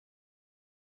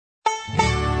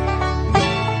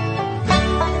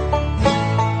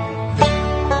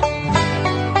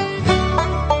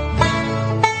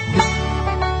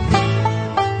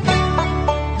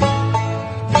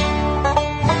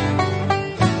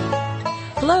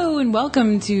Hello and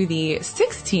welcome to the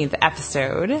 16th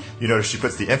episode. You notice she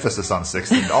puts the emphasis on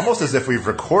 16, almost as if we've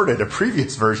recorded a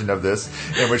previous version of this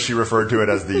in which she referred to it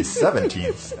as the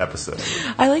 17th episode.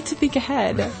 I like to think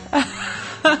ahead.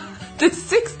 The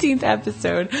 16th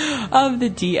episode of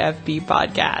the DFB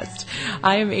podcast.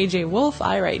 I am AJ Wolf.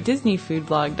 I write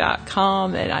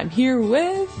DisneyFoodBlog.com, and I'm here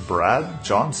with Brad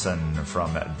Johnson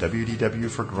from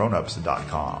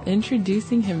WDWforgrownups.com.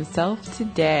 Introducing himself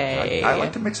today. I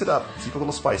like to mix it up, keep a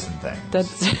little spice in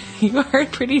things. You are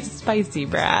pretty spicy,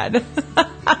 Brad.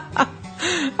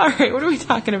 All right, what are we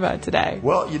talking about today?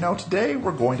 Well, today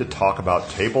we're going to talk about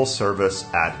table service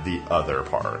at the other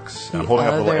parks. I'm holding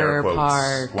up little air quotes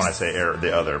parks. when I say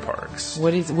the other parks.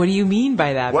 What do you mean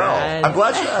by that, Brad? Well, I'm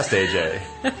glad you asked, AJ.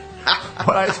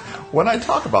 When I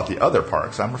talk about the other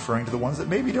parks, I'm referring to the ones that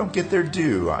maybe don't get their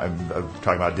due. I'm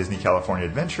talking about Disney California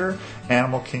Adventure,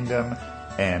 Animal Kingdom,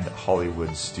 and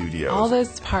Hollywood Studios. All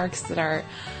those parks that are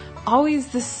always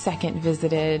the second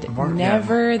visited,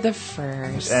 never the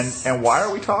first. And why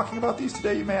are we talking about these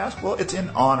today, you may ask? Well, it's in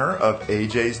honor of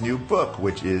AJ's new book,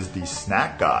 which is the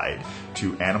Snack Guide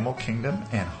to Animal Kingdom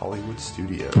and Hollywood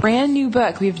Studios. Brand new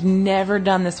book. We've never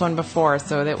done this one before,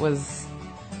 so that was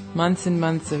months and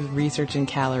months of research and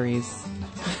calories.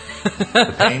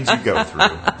 The pains you go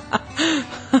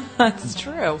through. That's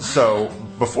true. So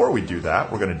before we do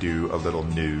that, we're going to do a little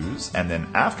news, and then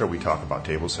after we talk about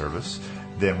table service,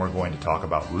 then we're going to talk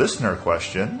about listener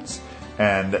questions,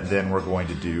 and then we're going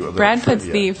to do a little Brad trivia. puts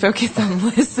the focus on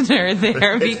listener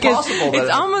there because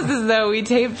it's almost as though we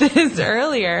taped this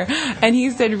earlier, and he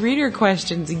said reader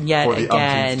questions yet for the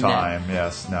again. umpteenth time.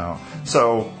 Yes, no.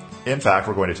 So, in fact,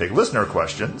 we're going to take listener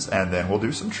questions, and then we'll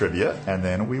do some trivia, and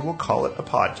then we will call it a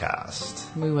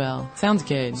podcast. We will. Sounds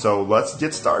good. So let's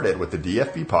get started with the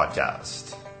DFB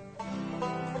podcast.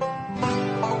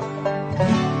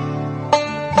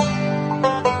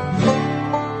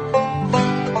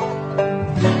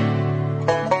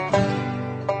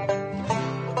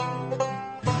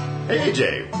 Hey,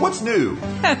 AJ, what's new?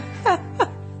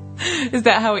 Is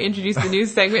that how we introduce the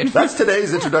news segment? That's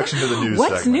today's introduction to the news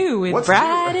segment. What's new with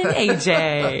Brad and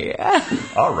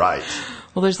AJ? All right.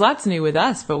 Well, there's lots new with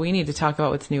us, but we need to talk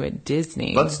about what's new at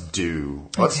Disney. Let's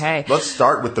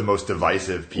start with the most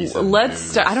divisive piece of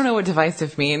news. I don't know what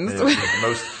divisive means. The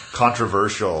most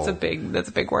controversial. That's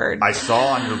a big word. I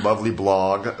saw on your lovely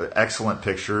blog excellent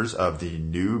pictures of the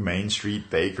new Main Street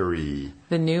Bakery.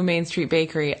 The new Main Street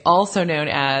Bakery, also known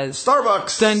as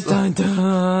Starbucks. Dun dun dun.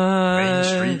 Main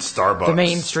Street Starbucks. The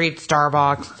Main Street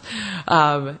Starbucks.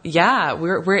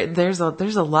 There's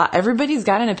a lot. Everybody's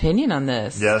got an opinion on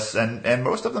this. Yes, and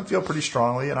most of them feel pretty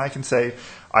strongly. And I can say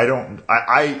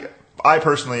I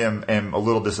personally am a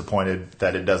little disappointed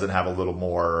that it doesn't have a little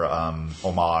more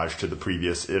homage to the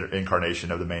previous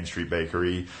incarnation of the Main Street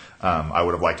Bakery. I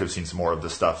would have liked to have seen some more of the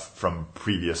stuff from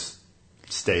previous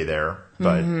stay there,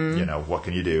 but what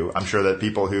can you do? I'm sure that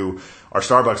people who are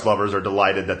Starbucks lovers are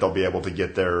delighted that they'll be able to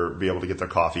get their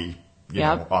coffee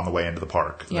on the way into the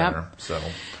park. Yep. So.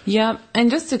 Yep.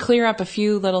 And just to clear up a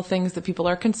few little things that people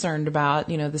are concerned about,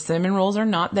 the cinnamon rolls are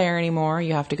not there anymore.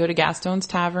 You have to go to Gaston's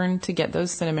Tavern to get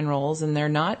those cinnamon rolls, and they're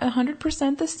not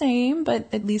 100% the same, but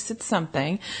at least it's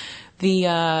something.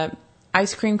 The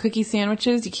ice cream cookie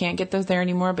sandwiches, you can't get those there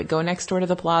anymore, but go next door to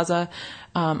the Plaza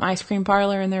ice cream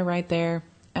parlor, and they're right there.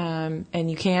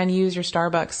 And you can use your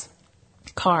Starbucks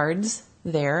cards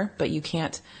there, but you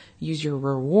can't use your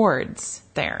rewards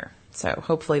there. So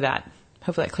hopefully that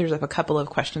clears up a couple of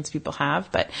questions people have.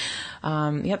 But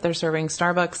they're serving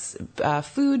Starbucks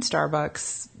food,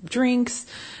 Starbucks drinks,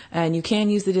 and you can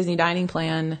use the Disney Dining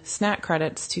Plan snack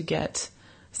credits to get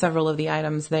several of the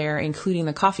items there, including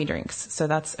the coffee drinks. So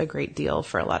that's a great deal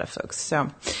for a lot of folks. So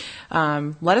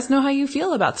let us know how you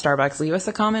feel about Starbucks. Leave us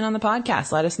a comment on the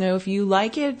podcast. Let us know if you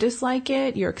like it, dislike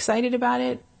it, you're excited about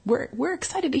it. We're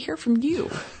excited to hear from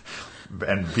you.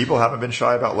 And people haven't been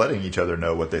shy about letting each other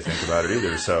know what they think about it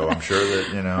either. So I'm sure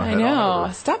that, I know.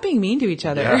 Stop being mean to each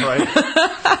other. Yeah, right.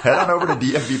 Head on over to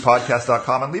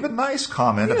dfbpodcast.com and leave a nice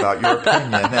comment about your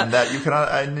opinion, and that you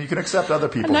can accept other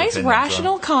people's opinions. A nice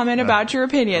rational comment about your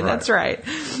opinion. Right. That's right.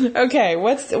 Okay,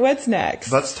 what's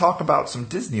next? Let's talk about some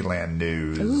Disneyland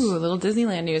news. Ooh, a little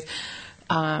Disneyland news.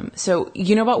 So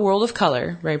you know about World of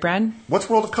Color, right, Brad? What's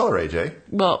World of Color, AJ?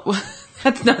 Well,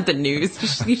 that's not the news.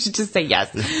 You should just say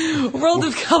yes. World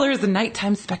of Color is a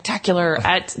nighttime spectacular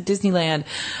at Disneyland.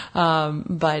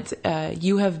 But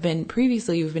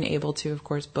you've been able to, of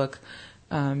course, book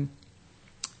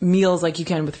meals like you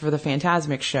can for the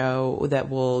Fantasmic show that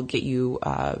will get you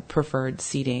preferred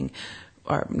seating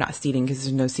or not seating because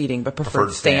there's no seating, but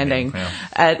preferred standing yeah.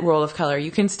 at World of Color. You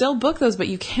can still book those, but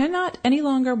you cannot any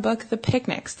longer book the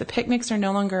picnics. The picnics are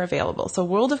no longer available. So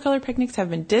World of Color picnics have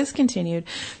been discontinued.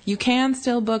 You can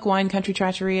still book Wine Country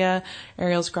Trattoria,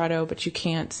 Ariel's Grotto, but you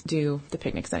can't do the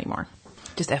picnics anymore.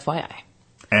 Just FYI.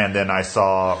 And then I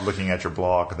saw, looking at your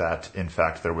blog, that in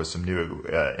fact there was some new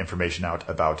information out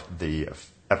about the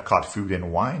Epcot Food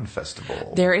and Wine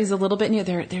Festival. There is a little bit new.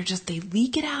 They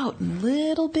leak it out in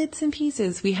little bits and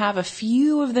pieces. We have a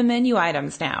few of the menu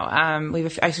items now.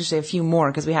 I should say a few more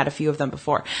because we had a few of them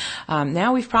before.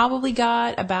 Now we've probably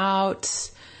got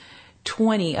about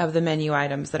 20 of the menu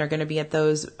items that are going to be at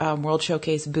those World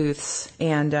Showcase booths.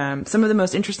 And some of the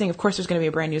most interesting, of course, there's going to be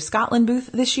a brand new Scotland booth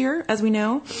this year, as we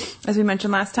know, as we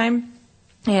mentioned last time.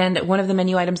 And one of the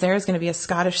menu items there is going to be a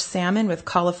Scottish salmon with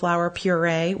cauliflower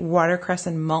puree, watercress,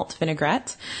 and malt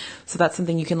vinaigrette. So that's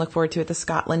something you can look forward to at the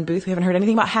Scotland booth. We haven't heard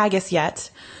anything about haggis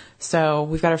yet, so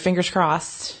we've got our fingers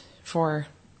crossed for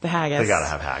the haggis. They got to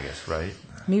have haggis, right?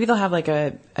 Maybe they'll have like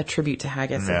a tribute to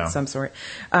haggis of some sort.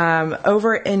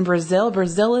 Over in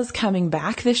Brazil is coming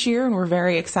back this year, and we're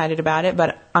very excited about it.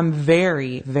 But I'm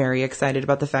very, very excited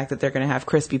about the fact that they're going to have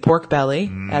crispy pork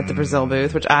belly at the Brazil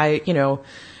booth, which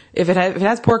if it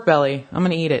has pork belly, I'm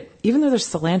going to eat it. Even though there's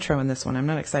cilantro in this one, I'm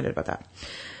not excited about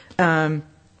that.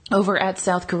 Over at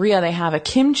South Korea, they have a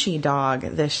kimchi dog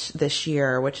this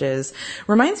year, which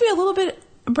reminds me a little bit,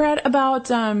 Brad, about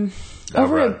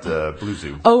over at Blue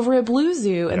Zoo. Over at Blue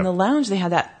Zoo in the lounge, they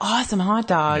had that awesome hot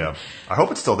dog. Yeah, I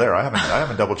hope it's still there. I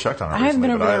haven't double checked on it. I haven't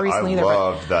been over there recently either. I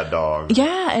loved that dog.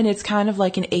 Yeah, and it's kind of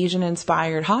like an Asian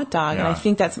inspired hot dog, yeah. And I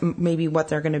think that's maybe what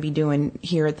they're going to be doing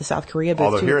here at the South Korea booth.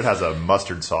 Although too. here it has a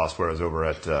mustard sauce, whereas over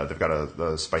at they've got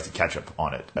a spicy ketchup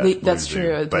on it. That's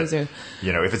true. At Blue Zoo.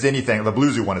 If it's anything, the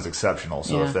Blue Zoo one is exceptional.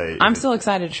 So I'm still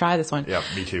excited to try this one. Yeah,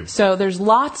 me too. So there's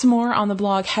lots more on the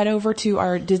blog. Head over to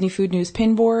our Disney Food News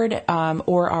pin board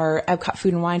or our Epcot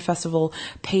Food and Wine Festival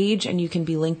page, and you can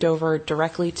be linked over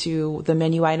directly to the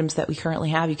menu items that we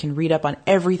currently have. You can read up on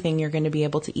everything you're going to be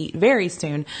able to eat very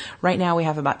soon. Right now we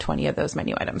have about 20 of those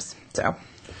menu items.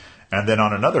 And then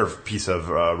on another piece of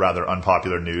rather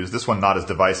unpopular news, this one not as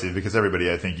divisive because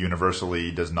everybody I think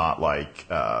universally does not like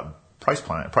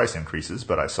price increases,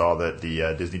 but I saw that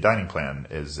the Disney dining plan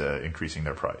is increasing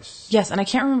their price. Yes, and I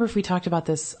can't remember if we talked about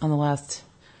this on the last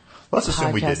Let's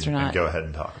assume we didn't, and go ahead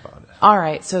and talk about it. All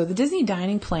right, so the Disney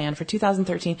dining plan for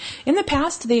 2013, in the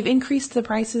past they've increased the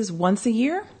prices once a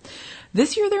year.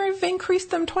 This year they've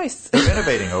increased them twice. They're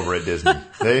innovating over at Disney.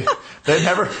 They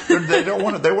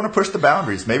want to push the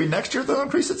boundaries. Maybe next year they'll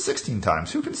increase it 16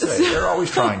 times. Who can say? They're always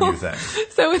trying new things.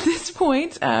 So at this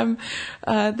point,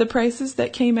 the prices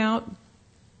that came out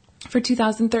for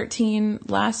 2013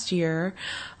 last year,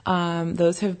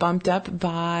 those have bumped up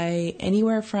by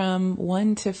anywhere from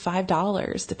 $1 to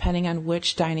 $5, depending on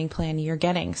which dining plan you're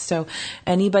getting. So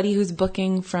anybody who's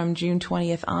booking from June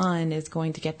 20th on is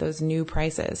going to get those new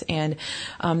prices. And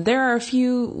there are a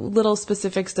few little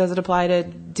specifics. Does it apply to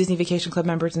Disney Vacation Club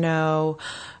members? No.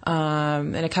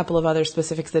 And a couple of other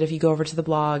specifics that if you go over to the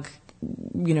blog,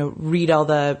 read all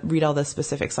the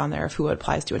specifics on there of who it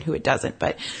applies to and who it doesn't.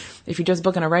 But if you're just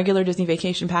booking a regular Disney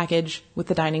vacation package with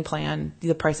the dining plan,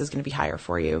 the price is going to be higher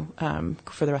for you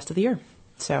for the rest of the year.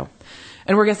 So,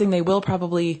 and we're guessing they will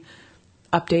probably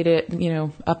update it,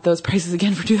 up those prices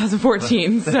again for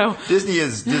 2014. So Disney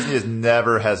is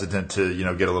never hesitant to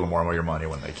get a little more of your money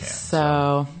when they can.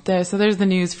 So there's the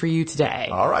news for you today.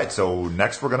 All right. So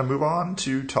next we're going to move on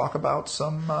to talk about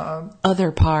some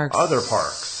other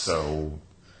parks. So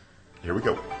here we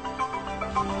go.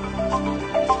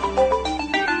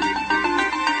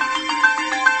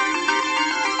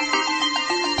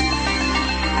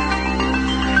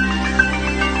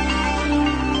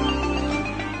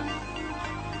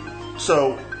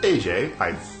 So, AJ,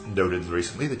 I've noted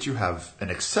recently that you have an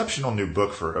exceptional new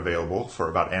book available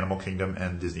about Animal Kingdom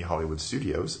and Disney Hollywood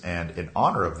Studios, and in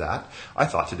honor of that, I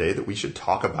thought today that we should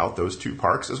talk about those two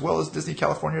parks as well as Disney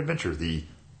California Adventure, the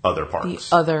other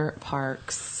parks. The other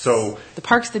parks. So the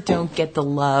parks that don't get the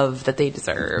love that they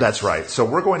deserve. That's right. So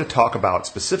we're going to talk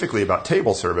specifically about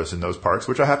table service in those parks,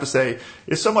 which I have to say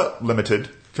is somewhat limited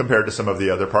compared to some of the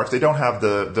other parks. They don't have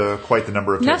the quite the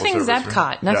number of table service. Nothing's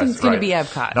Epcot. Nothing's going to be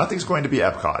Epcot. Nothing's going to be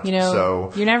Epcot.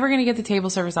 So you're never going to get the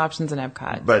table service options in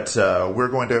Epcot. But we're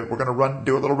going to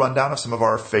do a little rundown of some of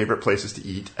our favorite places to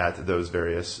eat at those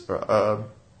various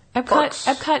parks.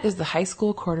 Epcot is the high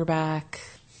school quarterback,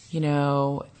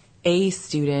 A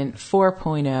student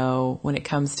 4.0 when it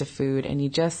comes to food, and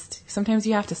sometimes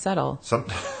you have to settle. All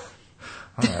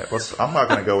right. I'm not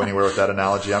going to go anywhere with that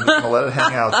analogy. I'm just going to let it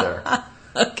hang out there.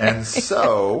 Okay. And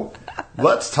so,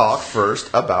 let's talk first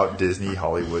about Disney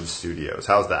Hollywood Studios.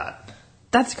 How's that?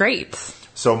 That's great.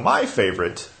 So my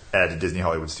favorite at Disney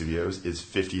Hollywood Studios is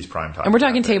 50s Primetime. And we're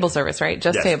talking table service, right?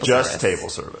 Just table service. Just table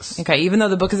service. Okay, even though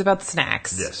the book is about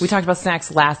snacks. Yes. We talked about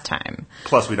snacks last time.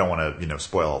 Plus, we don't want to,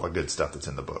 spoil all the good stuff that's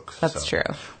in the book. That's true.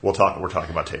 We're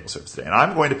talking about table service today. And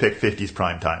I'm going to pick 50s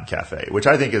Primetime Cafe, which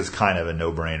I think is kind of a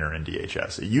no-brainer in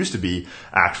DHS. It used to be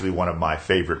actually one of my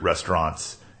favorite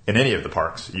restaurants in any of the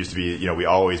parks. It used to be, we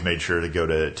always made sure to go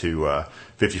to 50s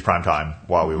Primetime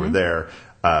while we were there.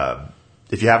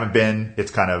 If you haven't been,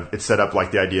 it's set up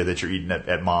like the idea that you're eating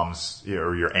at mom's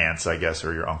or your aunt's, I guess,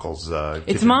 or your uncle's kitchen.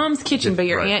 It's mom's kitchen, but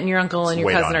your aunt and your uncle and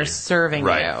your cousin are serving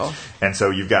you. And so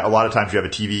you've got a lot of times you have a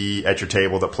TV at your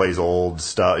table that plays old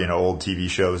stuff, old TV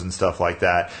shows and stuff like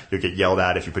that. You'll get yelled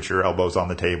at if you put your elbows on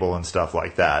the table and stuff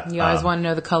like that. You always want to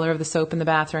know the color of the soap in the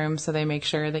bathroom, so they make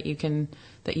sure that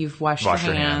you've washed your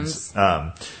hands.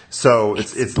 So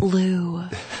it's blue.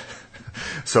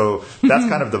 So that's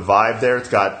kind of the vibe there. It's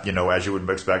got, as you would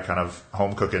expect, kind of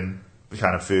home cooking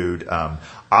kind of food.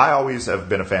 I always have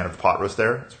been a fan of the pot roast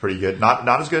there. It's pretty good. Not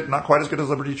as good, not quite as good as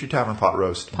Liberty Tree Tavern pot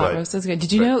roast. Pot roast is good.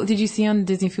 Did you see on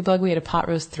Disney Food Blog we had a pot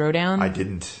roast throwdown? I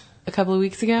didn't. A couple of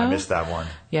weeks ago? I missed that one.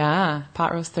 Yeah,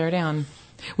 pot roast throwdown.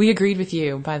 We agreed with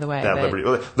you, by the way. That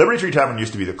Liberty Tree Tavern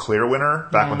used to be the clear winner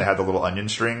back when they had the little onion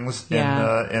strings in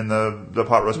the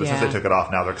pot roast. But since they took it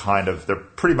off, now they're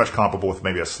pretty much comparable with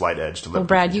maybe a slight edge to Liberty. Well,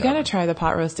 Brad, Tree you got to try the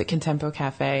pot roast at Contempo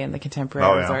Cafe and the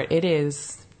Contemporary Resort. It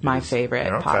is my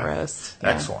favorite pot roast. Yeah.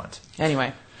 Excellent.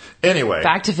 Anyway,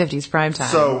 back to 50s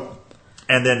Primetime. So.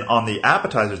 And then on the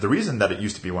appetizers, the reason that it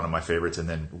used to be one of my favorites and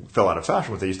then fell out of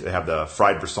fashion was they used to have the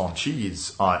fried Brisson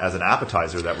cheese as an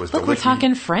appetizer that was delicious. Look, we're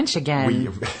talking French again.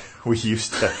 We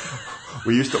used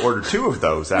to order 2 of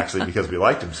those actually because we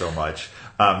liked them so much.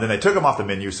 Then they took them off the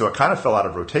menu, so it kind of fell out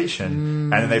of rotation.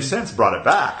 And then they've since brought it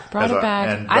back.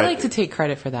 I like to take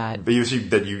credit for that. But you see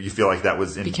that you feel like that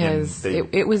was because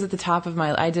it was at the top of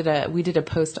my. We did a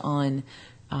post on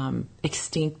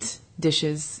extinct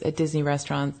dishes at Disney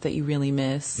restaurants that you really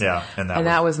miss. Yeah, and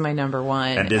that was my number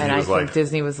one. And I think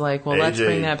Disney was like, well, let's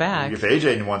bring that back. If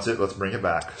AJ wants it, let's bring it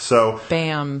back. So,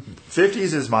 bam.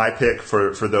 50s is my pick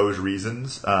for those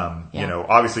reasons.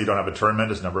 Obviously you don't have a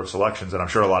tremendous number of selections, and I'm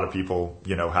sure a lot of people,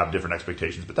 have different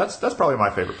expectations, but that's probably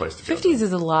my favorite place to go. 50s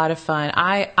is a lot of fun.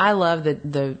 I love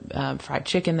the fried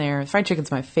chicken there. Fried chicken's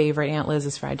my favorite. Aunt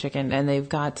Liz's fried chicken, and they've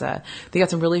got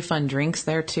some really fun drinks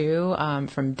there too,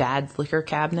 from Dad's Liquor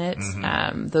Cabinet.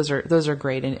 Those are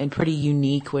great and pretty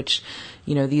unique, which,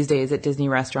 these days at Disney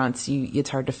restaurants, it's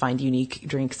hard to find unique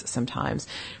drinks sometimes.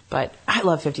 But I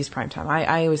love 50s Primetime.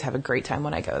 I always have a great time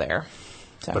when I go there.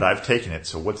 So. But I've taken it,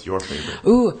 so what's your favorite?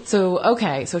 Ooh, so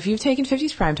if you've taken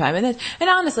 50s Primetime, and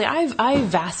honestly, I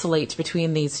vacillate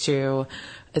between these two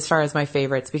as far as my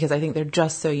favorites because I think they're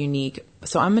just so unique.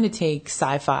 So I'm going to take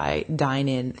Sci-Fi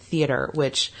Dine-In Theater,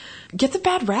 which gets a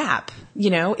bad rap.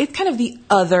 It's kind of the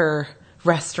other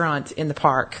restaurant in the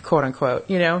park, quote unquote,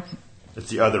 It's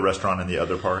the other restaurant in the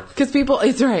other park. Because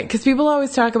people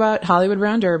always talk about Hollywood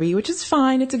Brown Derby, which is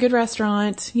fine. It's a good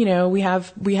restaurant. We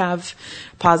have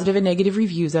positive and negative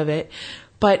reviews of it.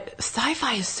 But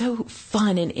Sci-Fi is so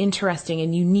fun and interesting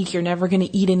and unique. You're never going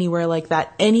to eat anywhere like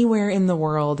that anywhere in the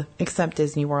world except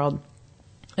Disney World.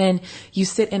 And you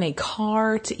sit in a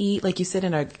car to eat, like you sit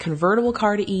in a convertible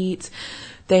car to eat.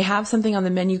 They have something on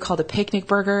the menu called a picnic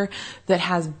burger that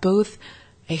has both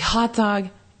a hot dog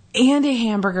and a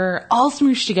hamburger all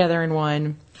smooshed together in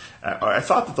one. I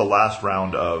thought that the last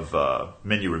round of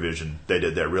menu revision they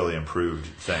did there really improved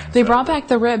things. They brought back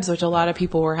the ribs, which a lot of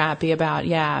people were happy about,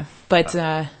 yeah. But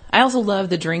I also love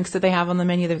the drinks that they have on the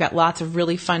menu. They've got lots of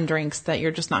really fun drinks that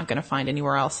you're just not going to find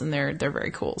anywhere else, and they're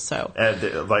very cool. So,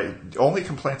 the only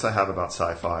complaints I have about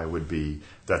Sci-Fi would be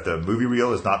that the movie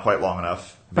reel is not quite long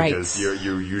enough. Because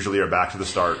you usually are back to the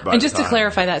start. And just to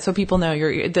clarify that, so people know,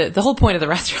 the whole point of the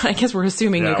restaurant, I guess we're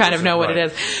assuming you kind of know what it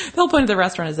is. The whole point of the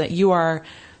restaurant is that you are,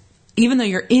 even though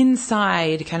you're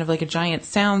inside kind of like a giant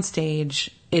sound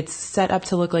stage, it's set up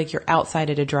to look like you're outside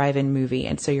at a drive-in movie.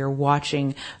 And so you're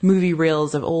watching movie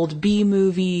reels of old B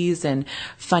movies and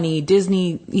funny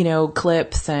Disney,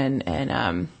 clips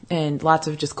and lots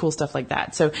of just cool stuff like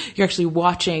that. So you're actually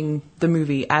watching the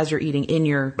movie as you're eating in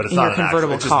your convertible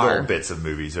car. It's just little bits of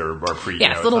movies or pre.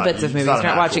 Yeah, it's little bits of movies. You're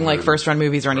not watching like first run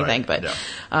movies or anything, but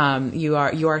you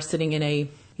are sitting in a,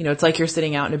 it's like you're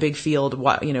sitting out in a big field,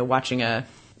 watching a,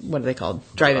 what are they called?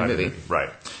 Drive-in movie. Right.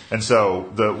 And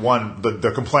so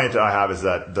the complaint I have is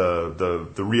that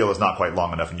the reel is not quite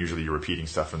long enough, and usually you're repeating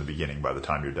stuff from the beginning by the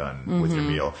time you're done with your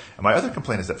meal. And my other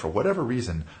complaint is that for whatever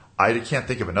reason, I can't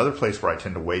think of another place where I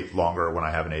tend to wait longer when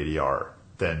I have an ADR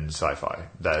than Sci-Fi.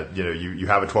 That, you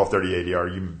have a 12:30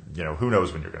 ADR, who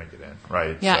knows when you're going to get in,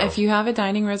 right? Yeah, So, if you have a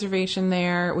dining reservation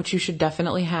there, which you should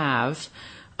definitely have,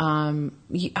 I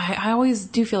always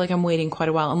do feel like I'm waiting quite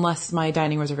a while, unless my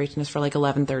dining reservation is for like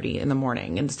 11:30 in the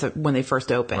morning, and so when they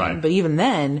first open. Right. But even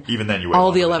then you wait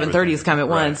all the longer than 11:30s come at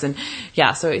right. once, and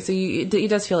yeah, so it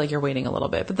does feel like you're waiting a little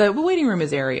bit. But the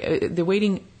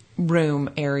waiting room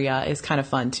area is kind of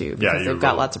fun too, because they've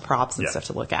got lots of props and stuff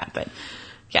to look at. But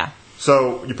yeah.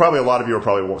 So a lot of you are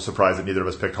probably surprised that neither of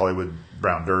us picked Hollywood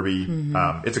Brown Derby.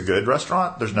 Mm-hmm. It's a good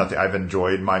restaurant. There's nothing, I've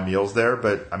enjoyed my meals there,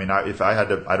 but I mean, if I had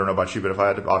to, I don't know about you, but if I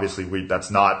had to, obviously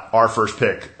that's not our first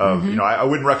pick of, I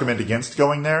wouldn't recommend against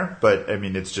going there, but I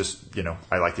mean, it's just,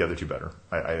 I like the other two better.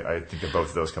 I think that both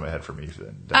of those come ahead for me.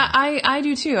 I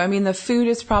do too. I mean, the food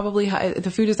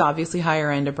is obviously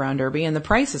higher end of Brown Derby, and the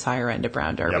price is higher end of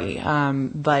Brown Derby.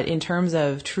 Yep. But in terms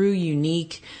of true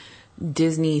unique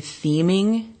Disney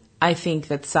theming, I think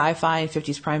that Sci-Fi and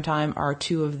 50s Primetime are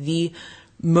two of the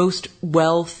most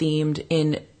well-themed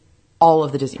in all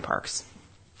of the Disney parks.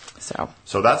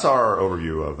 So that's our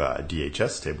overview of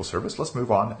DHS table service. Let's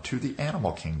move on to the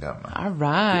Animal Kingdom. All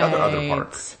right. The other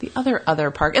park. The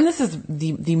other park. And this is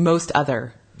the most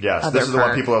other. Yes, this is the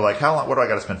one people are like, how long, what do I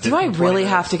got to spend 15, Do I really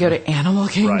have to go to Animal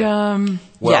Kingdom? Right.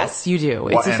 Well, yes, you do.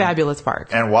 It's a fabulous park.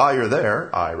 And while you're there,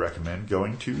 I recommend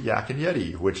going to Yak and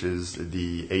Yeti, which is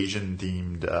the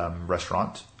Asian-themed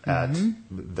restaurant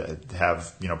that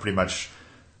have, pretty much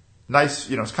nice,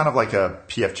 it's kind of like a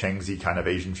P.F. Chang's-y kind of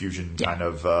Asian fusion kind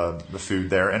of the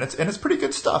food there. And it's pretty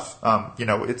good stuff.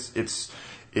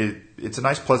 It's a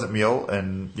nice, pleasant meal,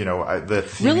 and the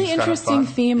really interesting kind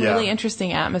of theme, really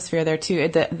interesting atmosphere there too.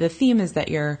 The theme is that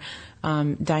you're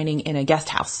dining in a guest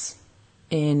house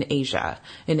in Asia,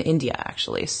 in India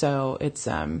actually. So it's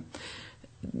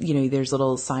there's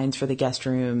little signs for the guest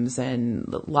rooms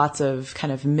and lots of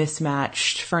kind of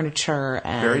mismatched furniture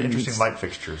and very interesting light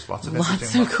fixtures. Lots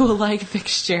of cool light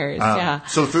fixtures. Yeah.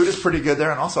 So the food is pretty good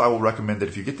there, and also I will recommend that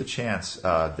if you get the chance,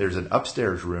 there's an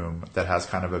upstairs room that has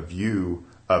kind of a view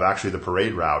of actually the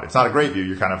parade route. It's not a great view.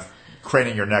 You're kind of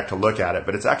craning your neck to look at it,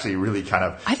 but it's actually really kind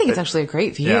of... I think it's actually a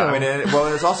great view. Yeah, I mean,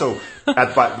 it's also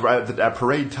at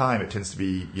parade time, it tends to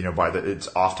be, it's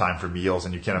off time for meals,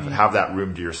 and you kind of have that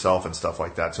room to yourself and stuff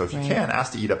like that. So if you can,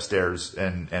 ask to eat upstairs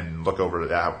and look over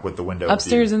that with the window.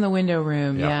 Upstairs in the window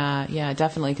room, yeah,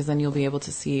 definitely, because then you'll be able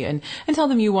to see and tell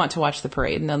them you want to watch the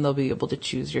parade, and then they'll be able to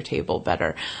choose your table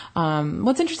better.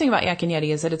 What's interesting about Yak and Yeti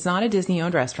is that it's not a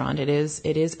Disney-owned restaurant. It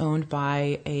is owned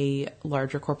by a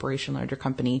larger corporation, larger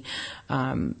company,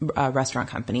 restaurant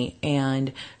company,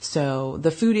 and so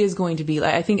the food is going to be.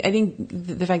 I think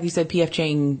the fact that you said P.F.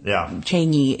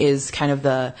 Chang's-y is kind of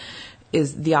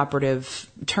the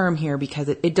operative term here, because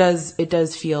it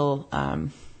does feel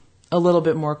a little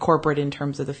bit more corporate in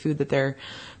terms of the food that they're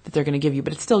going to give you,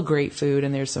 but it's still great food,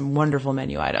 and there's some wonderful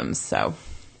menu items.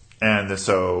 And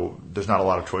so there's not a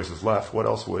lot of choices left. What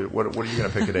else? What are you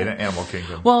going to pick at Animal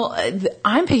Kingdom? Well,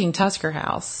 I'm picking Tusker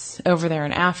House over there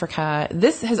in Africa.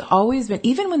 This has always been,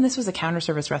 even when this was a counter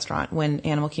service restaurant, when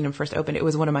Animal Kingdom first opened, it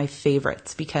was one of my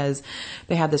favorites because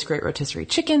they had this great rotisserie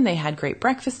chicken. They had great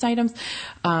breakfast items.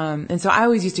 And so I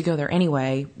always used to go there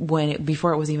anyway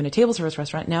before it was even a table service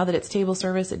restaurant. Now that it's table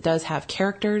service, it does have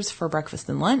characters for breakfast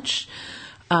and lunch.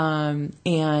 And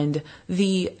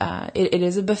it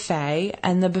is a buffet,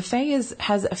 and the buffet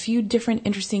has a few different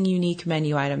interesting, unique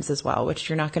menu items as well, which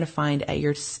you're not going to find at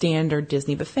your standard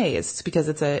Disney buffets. It's because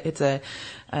it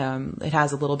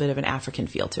has a little bit of an African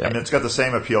feel to it. I mean, it's got the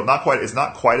same appeal. It's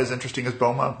not quite as interesting as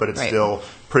Boma, but it's still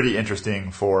pretty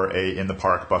interesting for a in the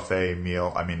park buffet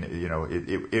meal. I mean,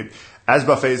 it as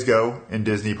buffets go in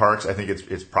Disney parks, I think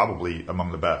it's probably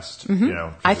among the best.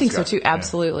 Mm-hmm. I think so too.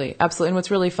 Absolutely. Absolutely. And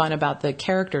what's really fun about the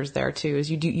characters there too is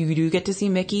you do get to see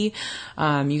Mickey.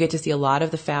 You get to see a lot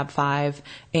of the Fab Five,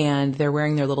 and they're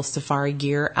wearing their little safari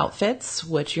gear outfits,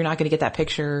 which you're not going to get that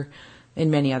picture in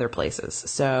many other places.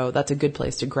 So that's a good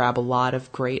place to grab a lot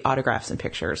of great autographs and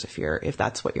pictures if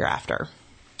that's what you're after.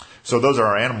 So those are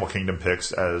our Animal Kingdom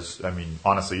picks.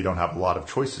 Honestly, you don't have a lot of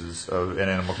choices in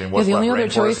Animal Kingdom. The only other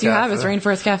choice you have is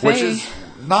Rainforest Cafe, which is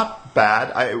not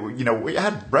bad. We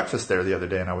had breakfast there the other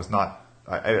day, and I was not.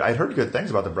 I'd heard good things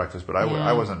about the breakfast, but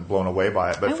I wasn't blown away by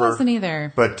it. But I wasn't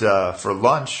either. But for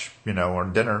lunch, or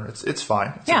dinner, it's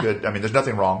fine. It's good. I mean, there's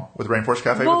nothing wrong with Rainforest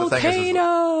Cafe. Volcano! But the thing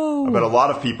is, but a lot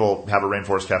of people have a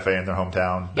Rainforest Cafe in their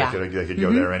hometown. They could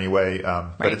go there anyway.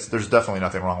 But there's definitely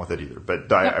nothing wrong with it either.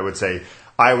 But I would say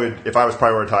if I was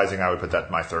prioritizing, I would put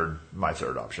that my third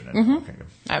option in Animal Kingdom.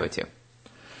 I would too.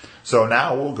 So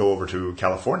now we'll go over to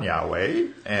California way,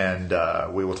 and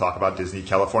we will talk about Disney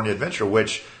California Adventure,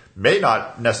 which may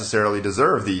not necessarily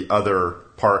deserve the other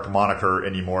park moniker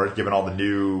anymore, given all the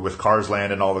new with Cars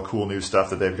Land and all the cool new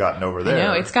stuff that they've gotten over there. I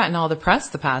know, it's gotten all the press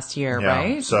the past year,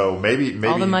 right? So maybe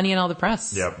all the money and all the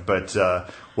press. Yeah, but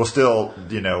we'll still,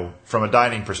 from a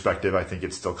dining perspective, I think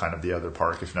it's still kind of the other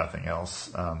park, if nothing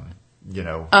else.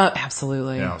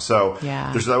 Absolutely. So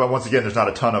there's once again, there's not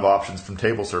a ton of options from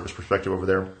table service perspective over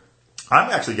there.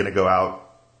 I'm actually going to go out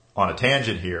on a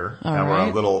tangent here, and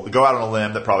we're go out on a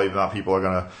limb that probably not people are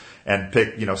going to, and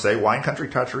pick, say Wine Country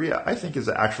Trattoria, I think is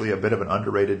actually a bit of an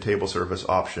underrated table service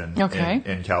option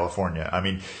in California. I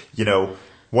mean,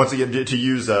 once again, to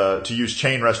use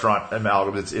chain restaurant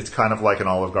amalgam, it's kind of like an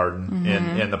Olive Garden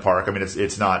in the park. I mean,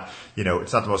 it's not,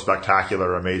 it's not the most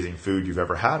spectacular, amazing food you've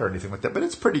ever had or anything like that, but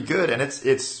it's pretty good, and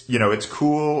it's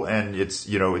cool, and it's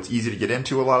easy to get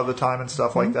into a lot of the time and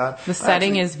stuff like that. The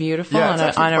setting is beautiful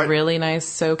on a really nice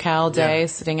SoCal day,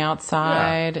 sitting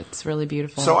outside. Yeah. It's really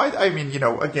beautiful. So I mean,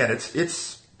 again,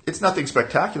 it's nothing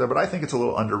spectacular, but I think it's a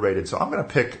little underrated. So I'm going to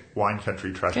pick Wine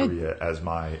Country Trattoria as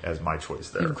my choice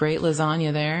there. Great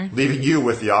lasagna there. Leaving you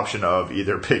with the option of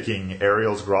either picking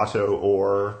Ariel's Grotto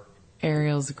or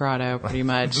Ariel's Grotto, pretty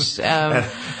much. And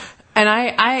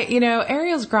I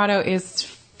Ariel's Grotto is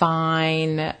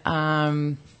fine, but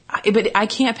I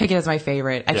can't pick it as my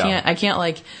favorite. I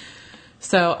can't.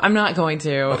 So I'm not going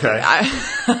to. Okay.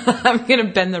 I'm going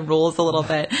to bend the rules a little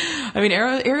bit. I mean,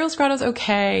 Ariel's Grotto's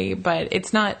okay, but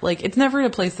it's not it's never a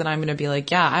place that I'm going to be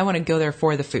like, yeah, I want to go there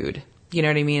for the food. You know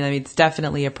what I mean? I mean, it's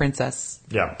definitely a princess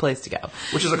place to go.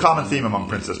 Which is a common theme among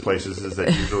princess places, is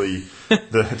that usually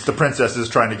it's the princesses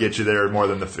trying to get you there more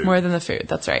than the food. More than the food,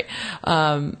 that's right.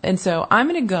 And so I'm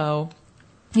going to go,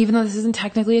 even though this isn't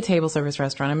technically a table service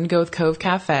restaurant, I'm going to go with Cove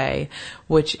Cafe,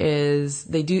 which is,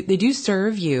 they do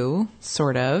serve you,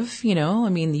 sort of, I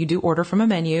mean, you do order from a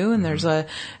menu, and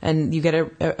and you get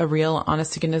a real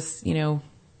honest to goodness,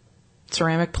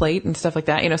 ceramic plate and stuff like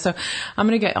that, so I'm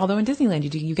going to get, although in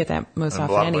Disneyland you get that most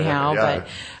often anyhow,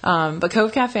 but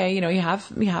Cove Cafe, you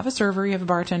have a server, you have a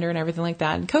bartender and everything like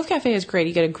that. And Cove Cafe is great.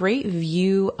 You get a great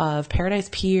view of Paradise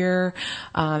Pier.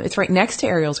 It's right next to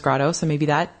Ariel's Grotto, so maybe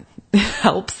that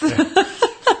helps. Yeah.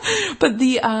 But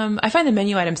I find the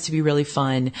menu items to be really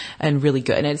fun and really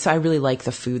good. And I really like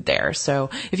the food there. So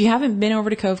if you haven't been over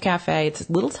to Cove Cafe, it's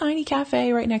a little tiny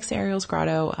cafe right next to Ariel's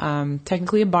Grotto.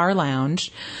 Technically a bar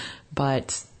lounge,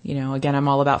 but again, I'm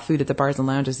all about food at the bars and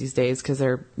lounges these days because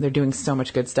they're doing so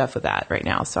much good stuff with that right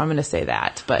now. So I'm going to say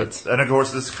that. And of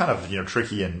course, this is kind of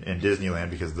tricky in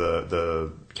Disneyland because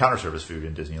the counter service food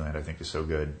in Disneyland I think is so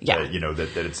good. Yeah.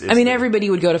 That it's I mean, everybody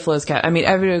would go to Flo's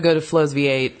everybody would go to Flo's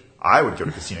V8. I would go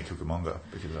to Casino Cucamonga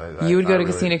because you would go to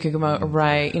Casino Cucamonga,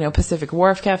 right? Pacific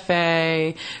Wharf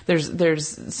Cafe.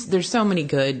 There's so many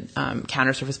good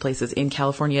counter service places in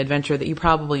California Adventure that you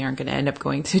probably aren't going to end up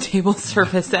going to table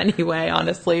service anyway,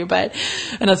 honestly. But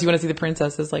unless you want to see the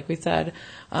princesses, like we said.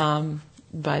 So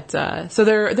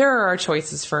there are our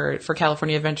choices for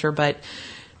California Adventure, but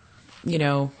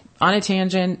on a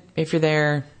tangent, if you're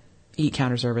there, eat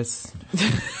counter service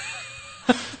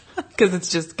because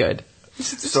it's just good.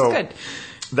 So good.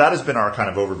 That has been our kind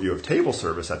of overview of table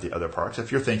service at the other parks.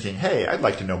 If you're thinking, hey, I'd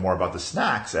like to know more about the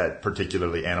snacks at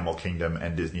particularly Animal Kingdom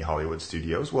and Disney Hollywood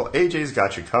Studios, well, AJ's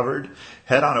got you covered.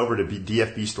 Head on over to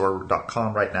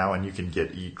dfbstore.com right now and you can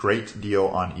get a great deal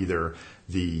on either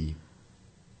the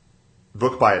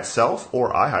book by itself,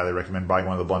 or I highly recommend buying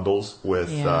one of the bundles with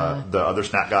the other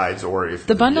snack guides, or if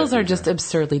the bundles are just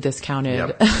absurdly discounted.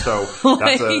 Yep. So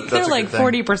that's they're like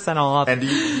 40% off, and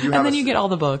then you get all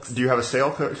the books. Do you have a sale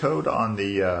code on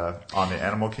the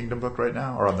Animal Kingdom book right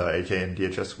now, or on the AK and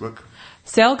DHS book?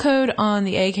 Sale code on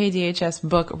the AKDHS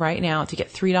book right now to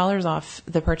get $3 off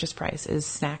the purchase price is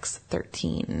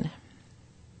Snacks13.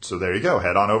 So there you go.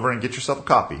 Head on over and get yourself a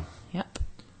copy. Yep.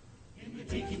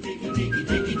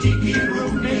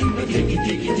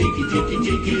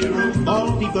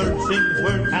 All the birds sing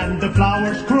word and the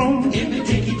flowers croon.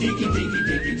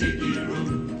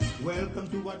 Welcome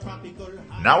to our tropical.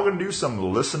 Now we're going to do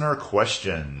some listener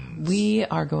questions. We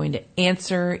are going to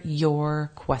answer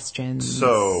your questions.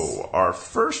 So our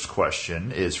first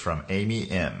question is from Amy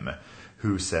M.,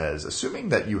 who says, assuming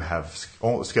that you have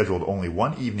scheduled only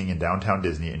one evening in downtown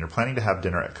Disney and you're planning to have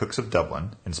dinner at Cook's of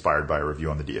Dublin, inspired by a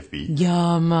review on the DFB,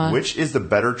 yum, which is the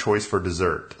better choice for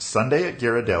dessert? Sundae at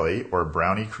Ghirardelli or a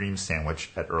brownie cream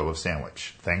sandwich at Earl of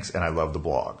Sandwich? Thanks, and I love the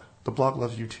blog. The blog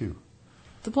loves you too.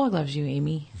 The blog loves you,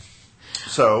 Amy.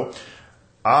 So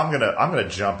I'm gonna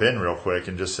jump in real quick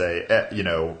and just say,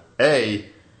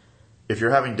 if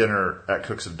you're having dinner at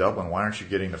Cook's of Dublin, why aren't you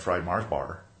getting the fried Mars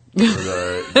bar? Or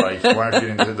why aren't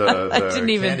you getting the I didn't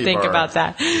even candy think bar? about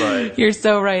that. But, You're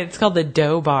so right. It's called the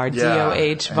Dough Bar, yeah,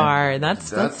 DOH bar.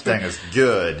 That's thing is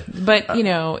good. But,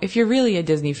 if you're really a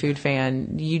Disney food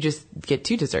fan, you just get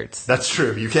 2 desserts. That's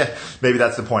true. You can't. Maybe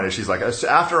that's the point. Is she's like,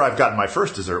 after I've gotten my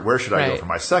first dessert, where should I go Right. for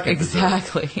my second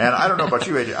Exactly. dessert? And I don't know about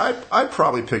you, AJ. I'd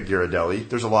probably pick Ghirardelli.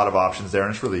 There's a lot of options there,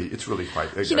 and it's really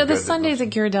quite. The sundaes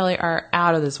at Ghirardelli are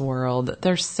out of this world.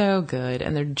 They're so good,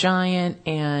 and they're giant,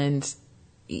 and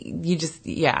and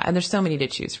there's so many to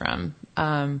choose from.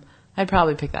 I'd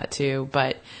probably pick that too.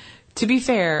 But to be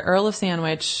fair, Earl of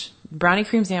Sandwich brownie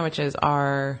cream sandwiches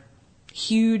are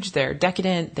huge. They're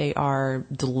decadent. They are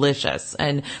delicious,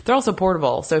 and they're also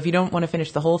portable. So if you don't want to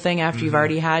finish the whole thing after you've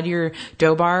already had your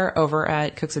dough bar over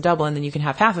at Cooks of Dublin, then you can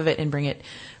have half of it and bring it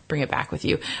back with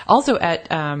you. Also at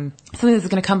something that's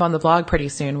going to come on the blog pretty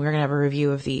soon, we're going to have a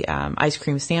review of the ice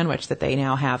cream sandwich that they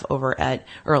now have over at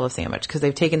Earl of Sandwich, because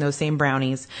they've taken those same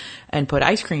brownies and put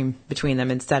ice cream between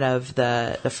them instead of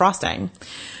the frosting.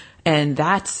 And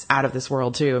that's out of this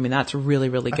world too. I mean, that's really,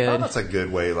 really good. I found that's a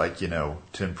good way,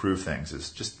 to improve things,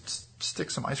 is just stick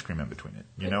some ice cream in between it.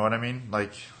 You know what I mean?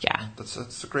 Yeah.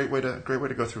 That's a great way to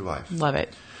go through life. Love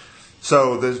it.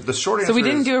 So the short answer. So we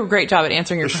didn't do a great job at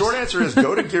answering your question. The short answer is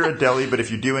go to Ghirardelli, but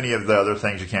if you do any of the other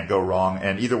things, you can't go wrong.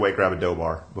 And either way, grab a dough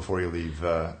bar before you leave.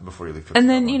 And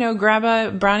then grab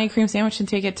a brownie cream sandwich and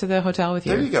take it to the hotel with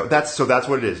you. There you go. That's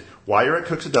what it is. While you're at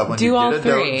Cooks of Dublin, Do all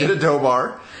three. Get a dough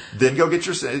bar, then go get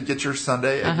your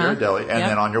sundae at Ghirardelli, and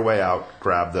then on your way out,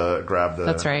 grab the.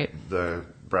 That's right. The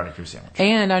brownie cream sandwich.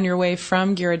 And on your way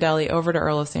from Ghirardelli over to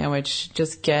Earl of Sandwich,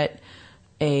 just get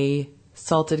a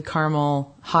salted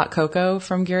caramel hot cocoa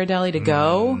from Ghirardelli to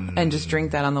go, and just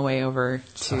drink that on the way over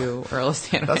to Earl of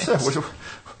Sandwich. That's it.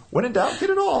 When in doubt, get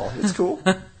it all. It's cool.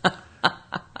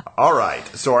 All right.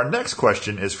 So our next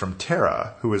question is from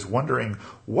Tara, who is wondering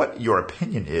what your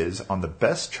opinion is on the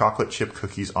best chocolate chip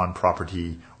cookies on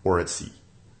property or at sea.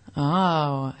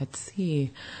 Oh, at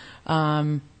sea.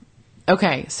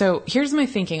 Okay, so here's my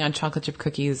thinking on chocolate chip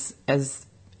cookies as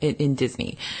in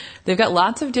Disney. They've got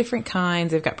lots of different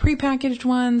kinds. They've got prepackaged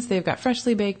ones. They've got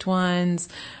freshly baked ones.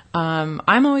 I'm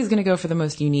always going to go for the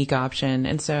most unique option.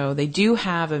 And so they do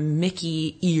have a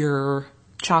Mickey ear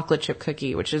chocolate chip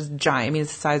cookie, which is giant. I mean,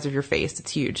 it's the size of your face.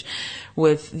 It's huge,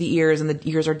 with the ears, and the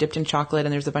ears are dipped in chocolate,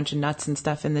 and there's a bunch of nuts and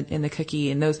stuff in the cookie.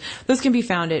 And those can be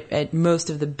found at most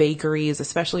of the bakeries,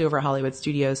 especially over at Hollywood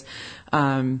Studios.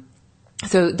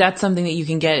 So that's something that you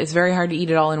can get. It's very hard to eat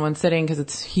it all in one sitting because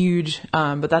it's huge,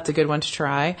 but that's a good one to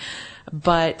try.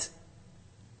 But,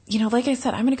 like I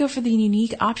said, I'm going to go for the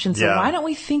unique option. So why don't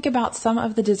we think about some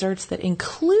of the desserts that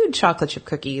include chocolate chip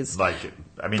cookies,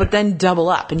 but then double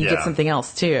up and you get something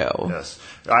else too. Yes.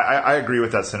 I agree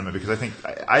with that sentiment, because I think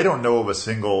I don't know of a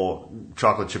single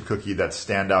chocolate chip cookie that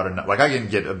stand out enough. I can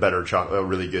get a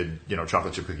really good,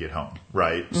 chocolate chip cookie at home,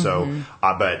 right? Mm-hmm. So,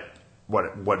 but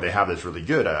what they have that's really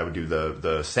good, I would do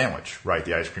the sandwich, right?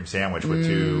 The ice cream sandwich with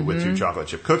two chocolate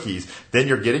chip cookies. Then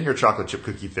you're getting your chocolate chip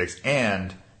cookie fix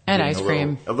and ice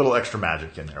cream. A little extra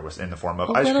magic in there in the form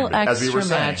of ice cream. As we were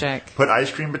saying, put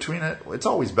ice cream between it. It's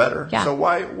always better. Yeah. So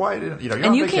why didn't you're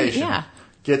on vacation?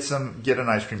 Get an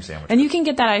ice cream sandwich. And you can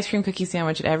get that ice cream cookie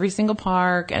sandwich at every single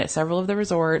park and at several of the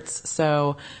resorts.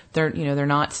 So they're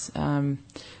not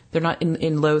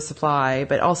in low supply,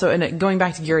 but also, and going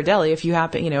back to Ghirardelli, if you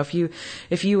happen,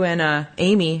 if you and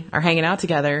Amy are hanging out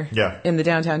together in the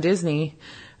downtown Disney,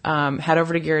 head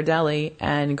over to Ghirardelli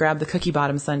and grab the Cookie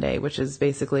Bottom Sundae, which is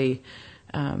basically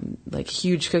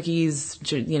huge cookies,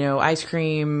 ice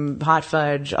cream, hot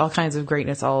fudge, all kinds of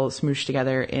greatness all smooshed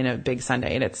together in a big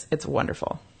sundae, and it's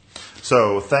wonderful.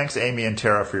 So thanks, Amy and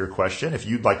Tara, for your question. If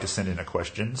you'd like to send in a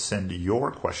question, send your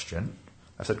question.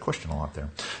 I said question a lot there.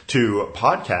 To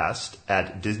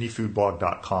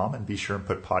podcast@disneyfoodblog.com, and be sure and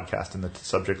put podcast in the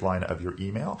subject line of your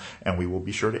email, and we will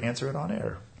be sure to answer it on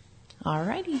air. All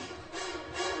righty.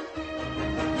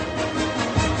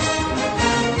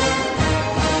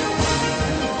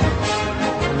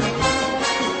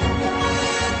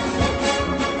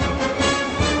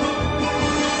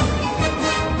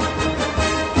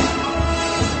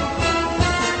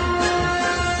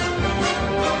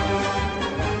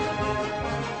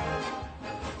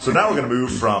 So now we're going to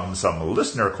move from some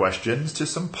listener questions to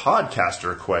some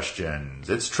podcaster questions.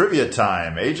 It's trivia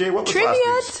time. AJ, what was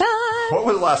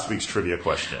last week's trivia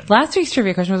question? Last week's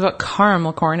trivia question was about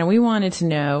caramel corn, and we wanted to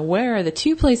know where are the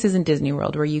 2 places in Disney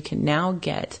World where you can now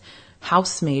get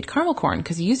house-made caramel corn,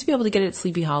 because you used to be able to get it at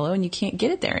Sleepy Hollow, and you can't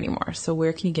get it there anymore. So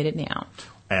where can you get it now?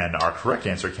 And our correct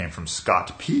answer came from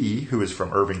Scott P., who is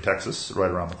from Irving, Texas, right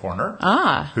around the corner.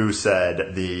 Who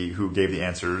said who gave the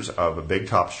answers of Big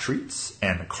Top's Treats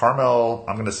and Caramel,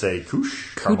 I'm going to say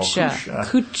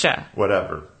Kucha.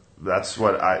 Whatever. That's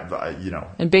what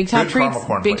And Big Top good Treats.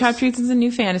 Big Top Treats is in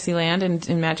New Fantasyland and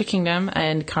in Magic Kingdom,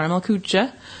 and Caramel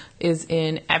Kucha is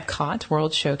in Epcot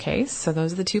World Showcase. So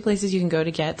those are the two places you can go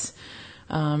to get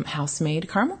house-made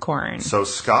caramel corn. So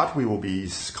Scott, we will be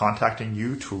contacting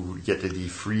you to get the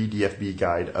free DFB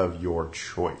guide of your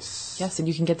choice. Yes, and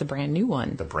you can get the brand new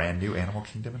one. The brand new Animal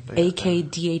Kingdom.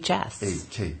 AKDHS.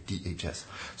 AKDHS.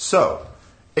 So,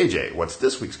 AJ, what's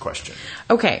this week's question?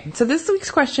 Okay, so this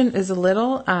week's question is a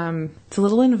little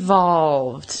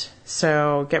involved.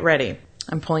 So get ready.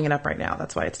 I'm pulling it up right now.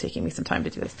 That's why it's taking me some time to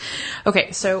do this.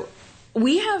 Okay, so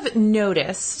we have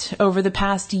noticed over the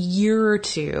past year or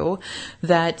two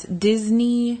that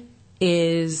Disney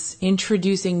is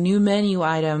introducing new menu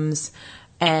items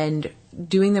and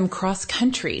doing them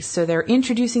cross-country. So they're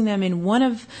introducing them in one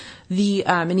of the,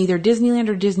 in either Disneyland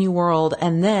or Disney World,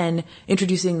 and then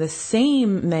introducing the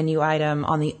same menu item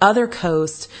on the other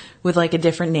coast with like a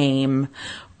different name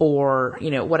or,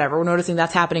 whatever. We're noticing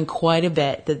that's happening quite a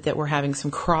bit, that we're having some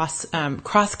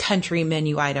cross-country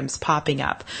menu items popping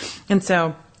up. And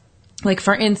so, like,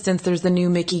 for instance, there's the new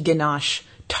Mickey Ganache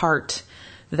tart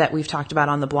that we've talked about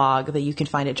on the blog that you can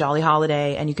find at Jolly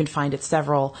Holiday, and you can find at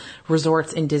several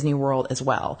resorts in Disney World as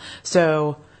well.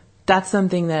 So that's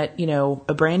something that,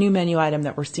 a brand new menu item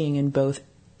that we're seeing on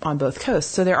both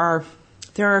coasts. So there are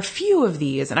a few of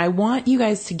these, and I want you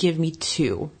guys to give me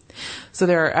two. So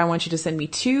I want you to send me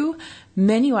two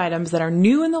menu items that are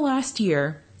new in the last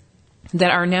year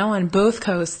that are now on both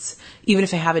coasts, even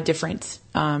if they have a different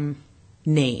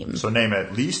name. So name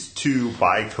at least two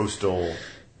bi-coastal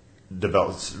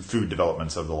food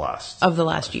developments of the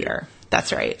last year.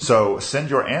 That's right. So send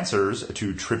your answers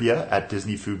to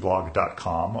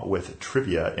trivia@disneyfoodblog.com with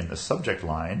trivia in the subject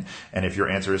line. And if your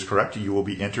answer is correct, you will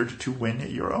be entered to win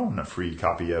your own free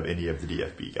copy of any of the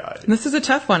DFB guides. This is a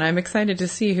tough one. I'm excited to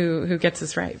see who gets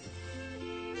this right.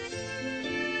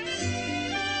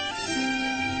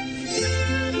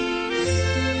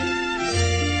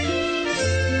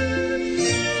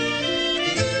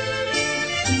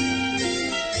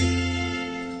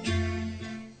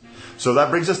 So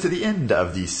that brings us to the end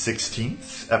of the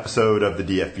 16th episode of the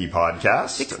DFB podcast.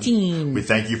 16. We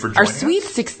thank you for joining us. Our sweet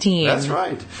 16. That's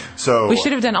right. So we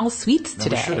should have done all sweets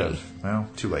today. We should have. Well,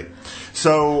 too late.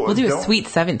 So we'll do a Sweet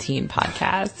 17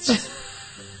 podcast.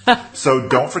 So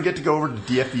don't forget to go over to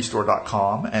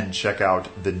dfbstore.com and check out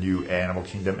the new Animal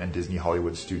Kingdom and Disney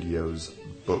Hollywood Studios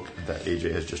book that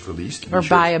AJ has just released. Or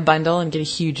buy a bundle and get a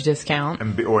huge discount.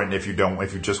 And if you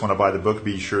just want to buy the book,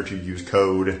 be sure to use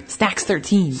code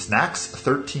SNACKS13.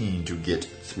 SNACKS13 to get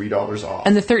 $3 off.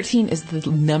 And the 13 is the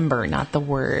number, not the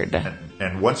word.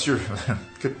 And once you're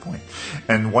good point.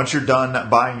 And once you're done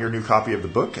buying your new copy of the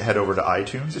book, head over to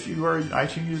iTunes. If you are an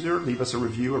iTunes user, leave us a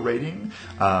review, a rating.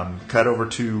 Head over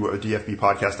to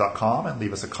dfbpodcast.com and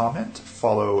leave us a comment.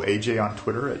 Follow AJ on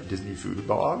Twitter at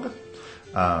DisneyFoodBlog.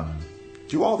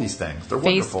 Do all these things. They're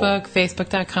wonderful.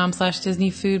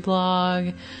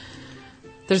 Facebook.com/DisneyFoodBlog.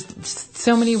 There's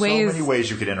so many ways. So many ways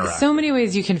you can interact. So many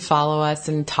ways you can follow us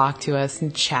and talk to us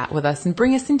and chat with us and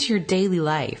bring us into your daily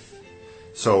life.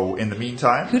 So in the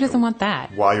meantime, who doesn't want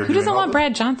that? Who doesn't want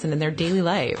Brad Johnson in their daily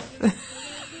life?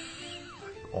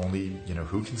 Only,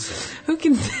 who can say? Who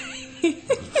can say?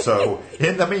 So,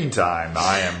 in the meantime,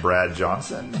 I am Brad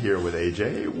Johnson here with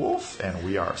AJ Wolf, and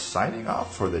we are signing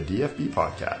off for the DFB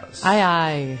podcast. Aye,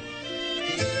 aye.